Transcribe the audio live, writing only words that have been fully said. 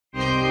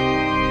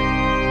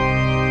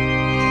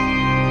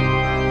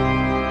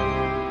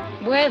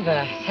Where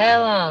the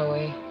hell are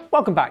we?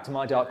 Welcome back to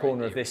my dark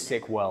corner of this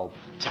sick world.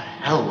 To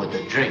hell with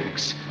the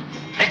drinks.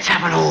 Let's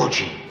have an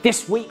orgy.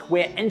 This week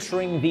we're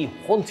entering the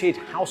haunted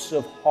house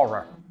of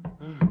horror.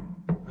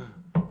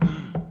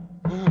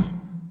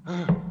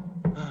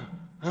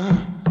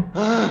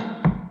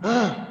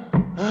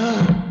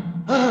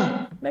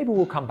 Maybe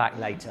we'll come back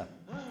later.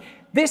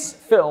 This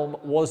film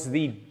was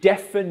the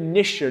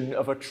definition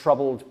of a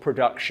troubled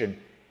production.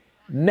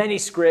 Many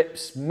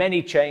scripts,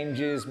 many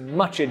changes,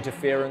 much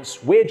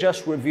interference. We're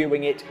just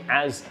reviewing it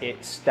as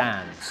it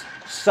stands.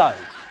 So,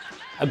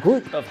 a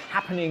group of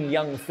happening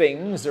young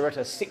things are at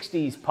a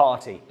 60s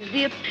party.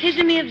 The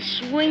epitome of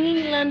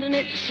swinging London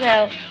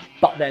itself.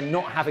 But they're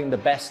not having the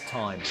best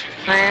time.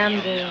 I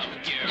am, Bill.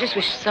 I just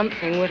wish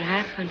something would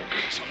happen.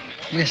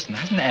 Listen,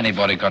 hasn't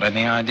anybody got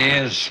any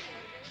ideas?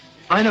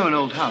 I know an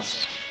old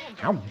house.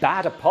 How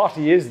bad a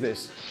party is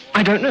this?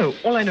 I don't know.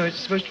 All I know is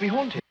it's supposed to be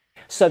haunted.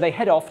 So they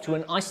head off to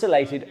an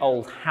isolated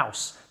old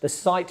house, the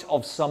site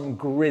of some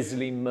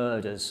grisly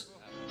murders.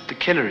 The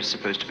killer is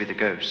supposed to be the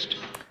ghost.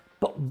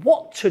 But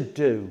what to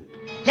do?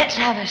 Let's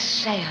have a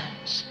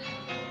seance.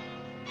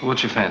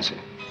 What's your fancy?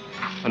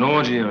 An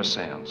orgy or a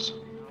seance?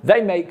 They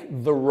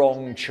make the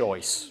wrong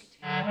choice.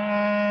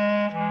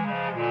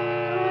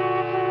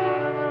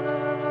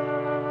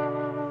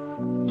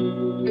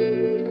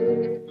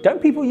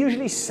 Don't people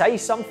usually say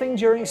something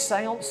during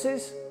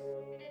seances?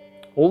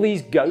 All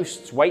these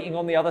ghosts waiting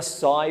on the other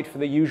side for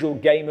the usual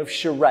game of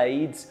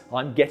charades.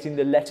 I'm getting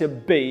the letter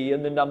B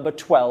and the number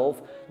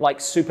 12, like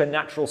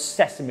supernatural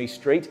Sesame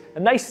Street,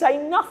 and they say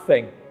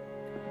nothing.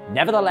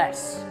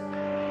 Nevertheless,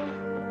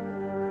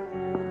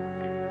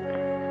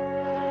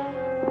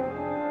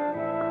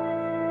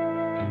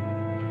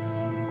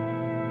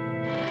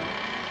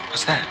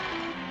 What's that?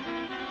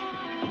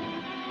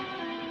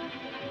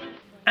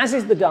 as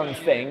is the done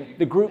thing,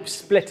 the group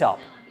split up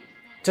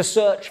to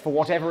search for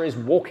whatever is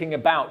walking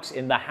about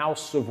in the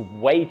house of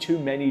way too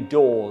many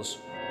doors.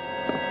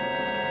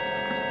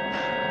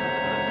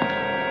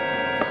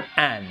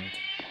 And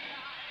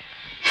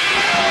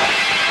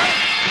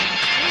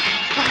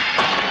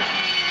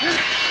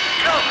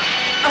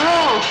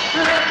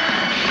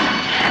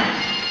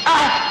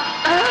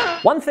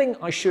one thing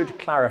I should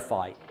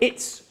clarify,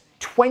 it's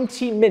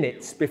 20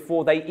 minutes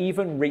before they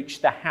even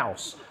reach the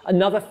house,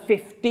 another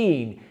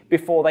 15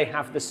 before they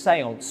have the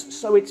seance,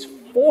 so it's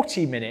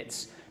 40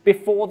 minutes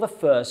before the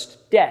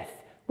first death,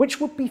 which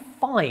would be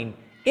fine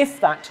if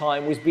that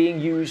time was being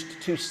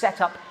used to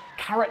set up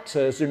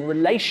characters and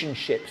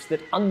relationships that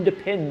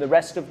underpin the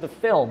rest of the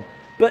film,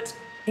 but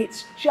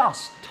it's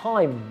just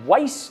time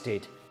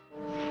wasted.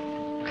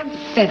 I'm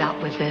fed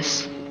up with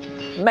this.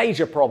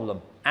 Major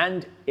problem,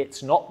 and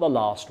it's not the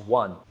last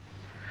one.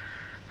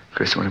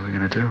 Chris, what are we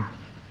going to do?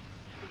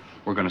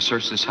 We're going to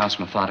search this house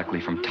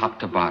methodically from top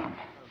to bottom.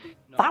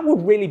 That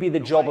would really be the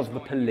job of the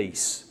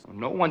police.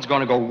 No one's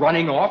going to go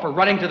running off or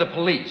running to the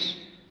police.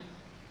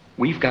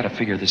 We've got to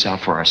figure this out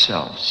for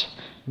ourselves.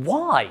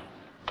 Why?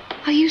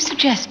 Are you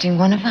suggesting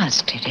one of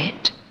us did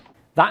it?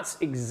 That's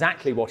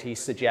exactly what he's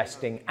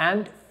suggesting,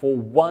 and for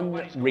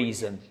one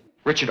reason.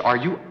 Richard, are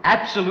you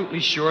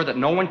absolutely sure that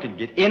no one could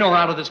get in or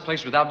out of this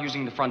place without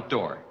using the front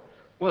door?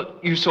 Well,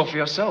 you saw for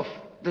yourself.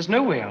 There's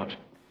no way out.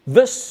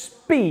 The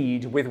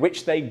speed with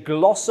which they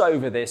gloss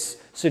over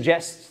this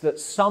suggests that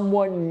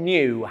someone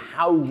knew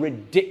how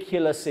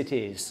ridiculous it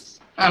is.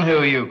 And who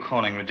are you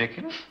calling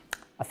ridiculous?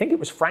 I think it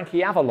was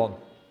Frankie Avalon.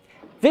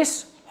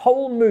 This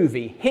whole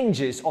movie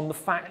hinges on the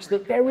fact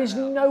that there is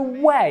no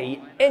way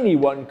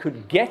anyone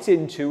could get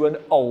into an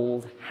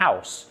old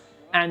house.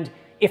 And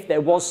if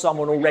there was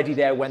someone already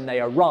there when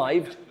they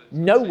arrived,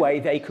 no way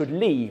they could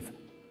leave.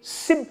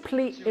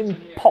 Simply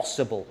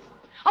impossible.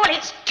 Oh,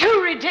 it's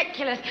too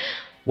ridiculous.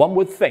 One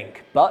would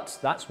think, but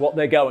that's what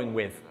they're going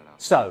with.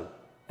 So,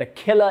 the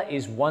killer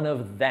is one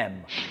of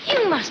them.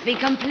 You must be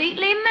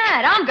completely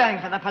mad. I'm going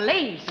for the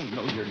police.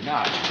 No, you're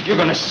not. You're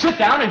going to sit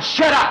down and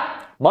shut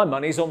up! My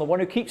money's on the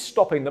one who keeps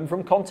stopping them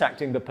from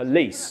contacting the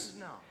police.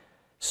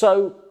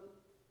 So,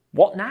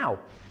 what now?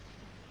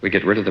 We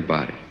get rid of the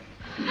body.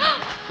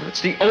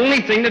 It's the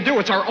only thing to do.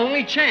 It's our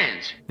only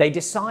chance. They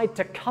decide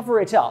to cover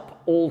it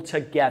up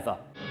altogether.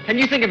 Can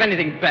you think of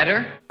anything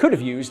better? Could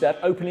have used that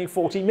opening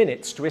 40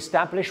 minutes to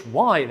establish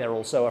why they're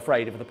all so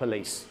afraid of the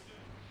police.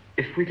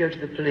 If we go to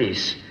the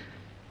police,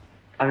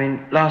 I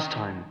mean, last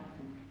time,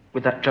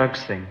 with that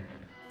drugs thing.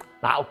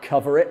 That'll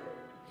cover it.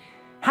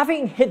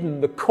 Having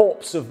hidden the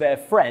corpse of their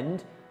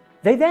friend,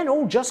 they then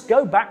all just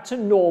go back to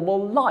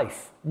normal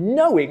life,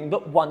 knowing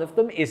that one of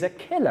them is a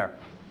killer.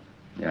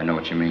 Yeah, I know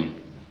what you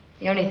mean.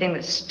 The only thing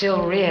that's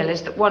still real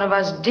is that one of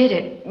us did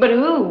it. But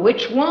who?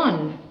 Which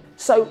one?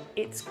 So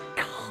it's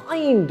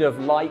kind of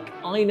like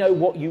I Know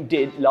What You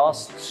Did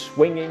Last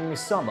Swinging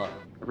Summer.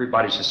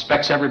 Everybody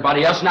suspects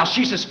everybody else. Now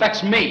she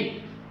suspects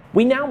me.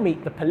 We now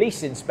meet the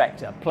police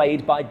inspector,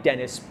 played by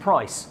Dennis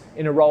Price,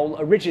 in a role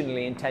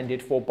originally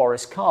intended for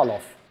Boris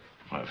Karloff.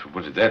 Well, if you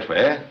put it that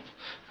way,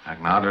 I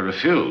can hardly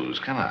refuse,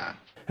 can I?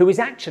 Who is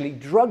actually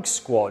drug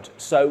squad,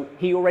 so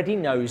he already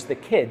knows the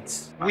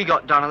kids. We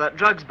got done on that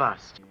drugs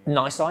bust.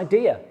 Nice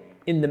idea.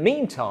 In the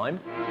meantime,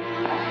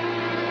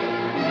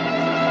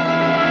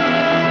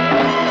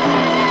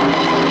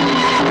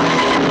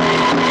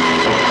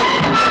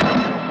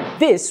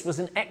 this was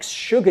an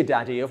ex-sugar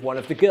daddy of one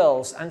of the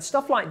girls, and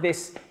stuff like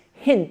this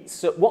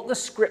hints at what the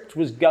script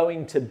was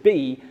going to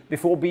be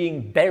before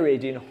being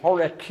buried in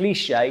horror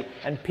cliché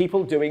and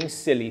people doing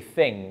silly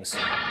things.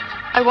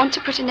 I want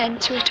to put an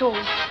end to it all.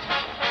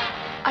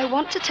 I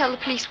want to tell the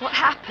police what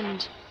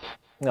happened.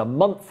 A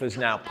month has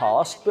now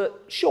passed,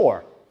 but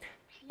sure.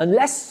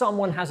 Unless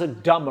someone has a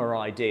dumber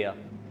idea.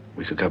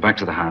 We could go back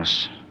to the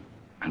house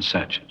and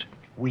search it.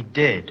 We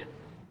did.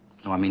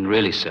 No, I mean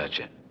really search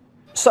it.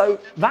 So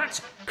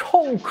that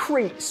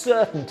concrete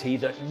certainty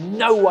that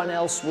no one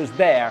else was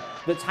there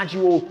that's had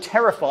you all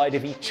terrified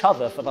of each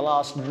other for the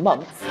last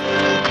month.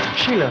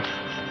 Sheila,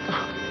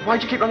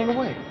 why'd you keep running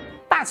away?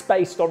 That's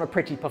based on a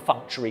pretty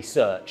perfunctory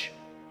search.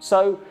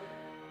 So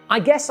I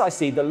guess I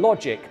see the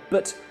logic,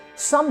 but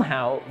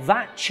somehow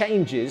that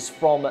changes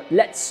from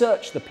let's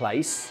search the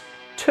place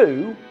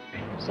to...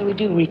 So we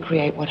do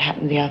recreate what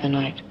happened the other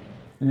night.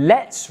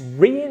 Let's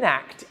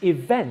reenact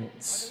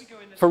events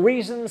for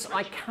reasons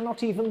I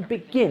cannot even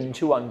begin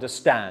to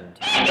understand.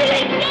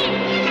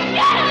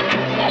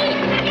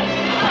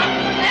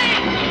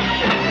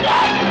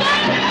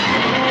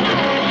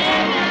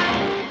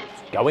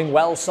 It's going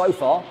well so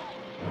far.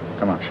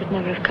 Come on. Should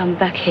never have come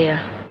back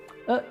here.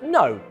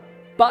 No,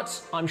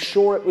 but I'm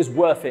sure it was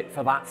worth it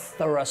for that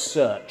thorough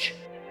search.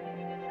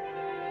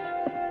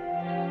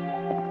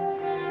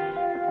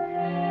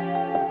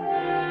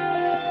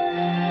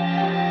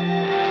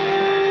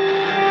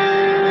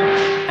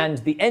 And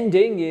the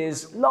ending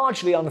is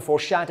largely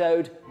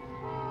unforeshadowed.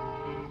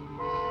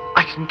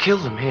 I can kill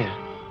them here.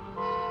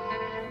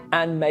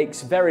 And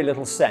makes very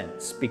little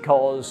sense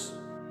because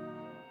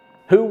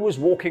who was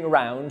walking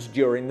around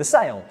during the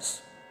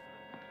seance?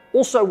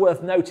 Also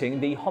worth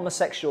noting the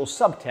homosexual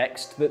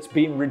subtext that's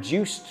been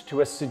reduced to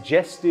a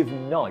suggestive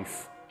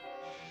knife.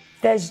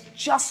 There's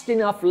just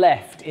enough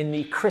left in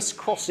the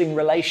crisscrossing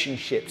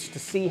relationships to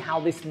see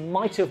how this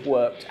might have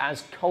worked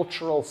as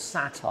cultural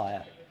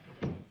satire.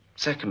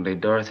 Secondly,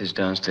 Dorothy's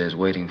downstairs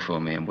waiting for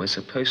me and we're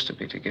supposed to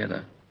be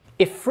together.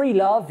 If free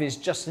love is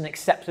just an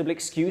acceptable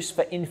excuse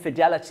for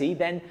infidelity,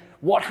 then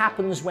what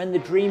happens when the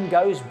dream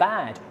goes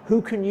bad?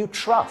 Who can you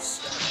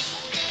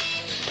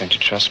trust? Don't you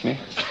trust me?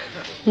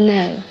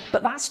 No.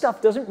 But that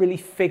stuff doesn't really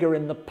figure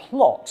in the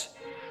plot.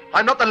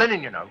 I'm not the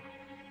linen, you know.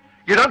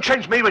 You don't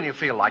change me when you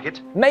feel like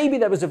it. Maybe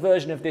there was a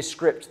version of this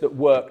script that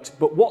worked,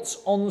 but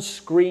what's on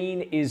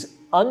screen is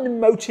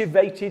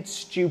unmotivated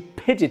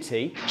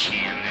stupidity.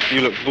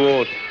 You look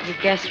bored. You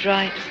guessed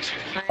right.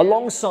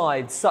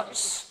 Alongside such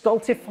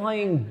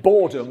stultifying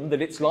boredom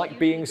that it's like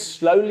being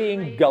slowly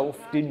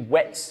engulfed in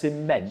wet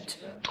cement.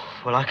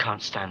 Well, I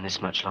can't stand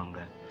this much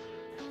longer.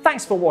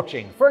 Thanks for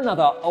watching. For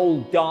another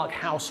old dark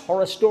house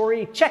horror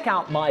story, check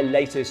out my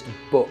latest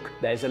book.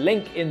 There's a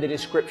link in the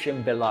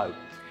description below.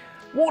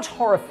 What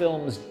horror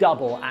films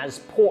double as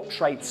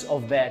portraits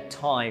of their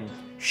time?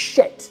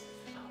 Shit!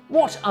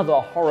 What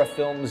other horror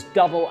films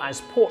double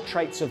as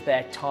portraits of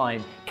their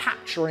time,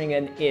 capturing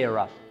an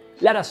era?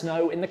 Let us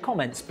know in the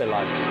comments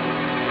below.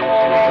 They're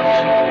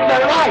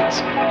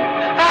right!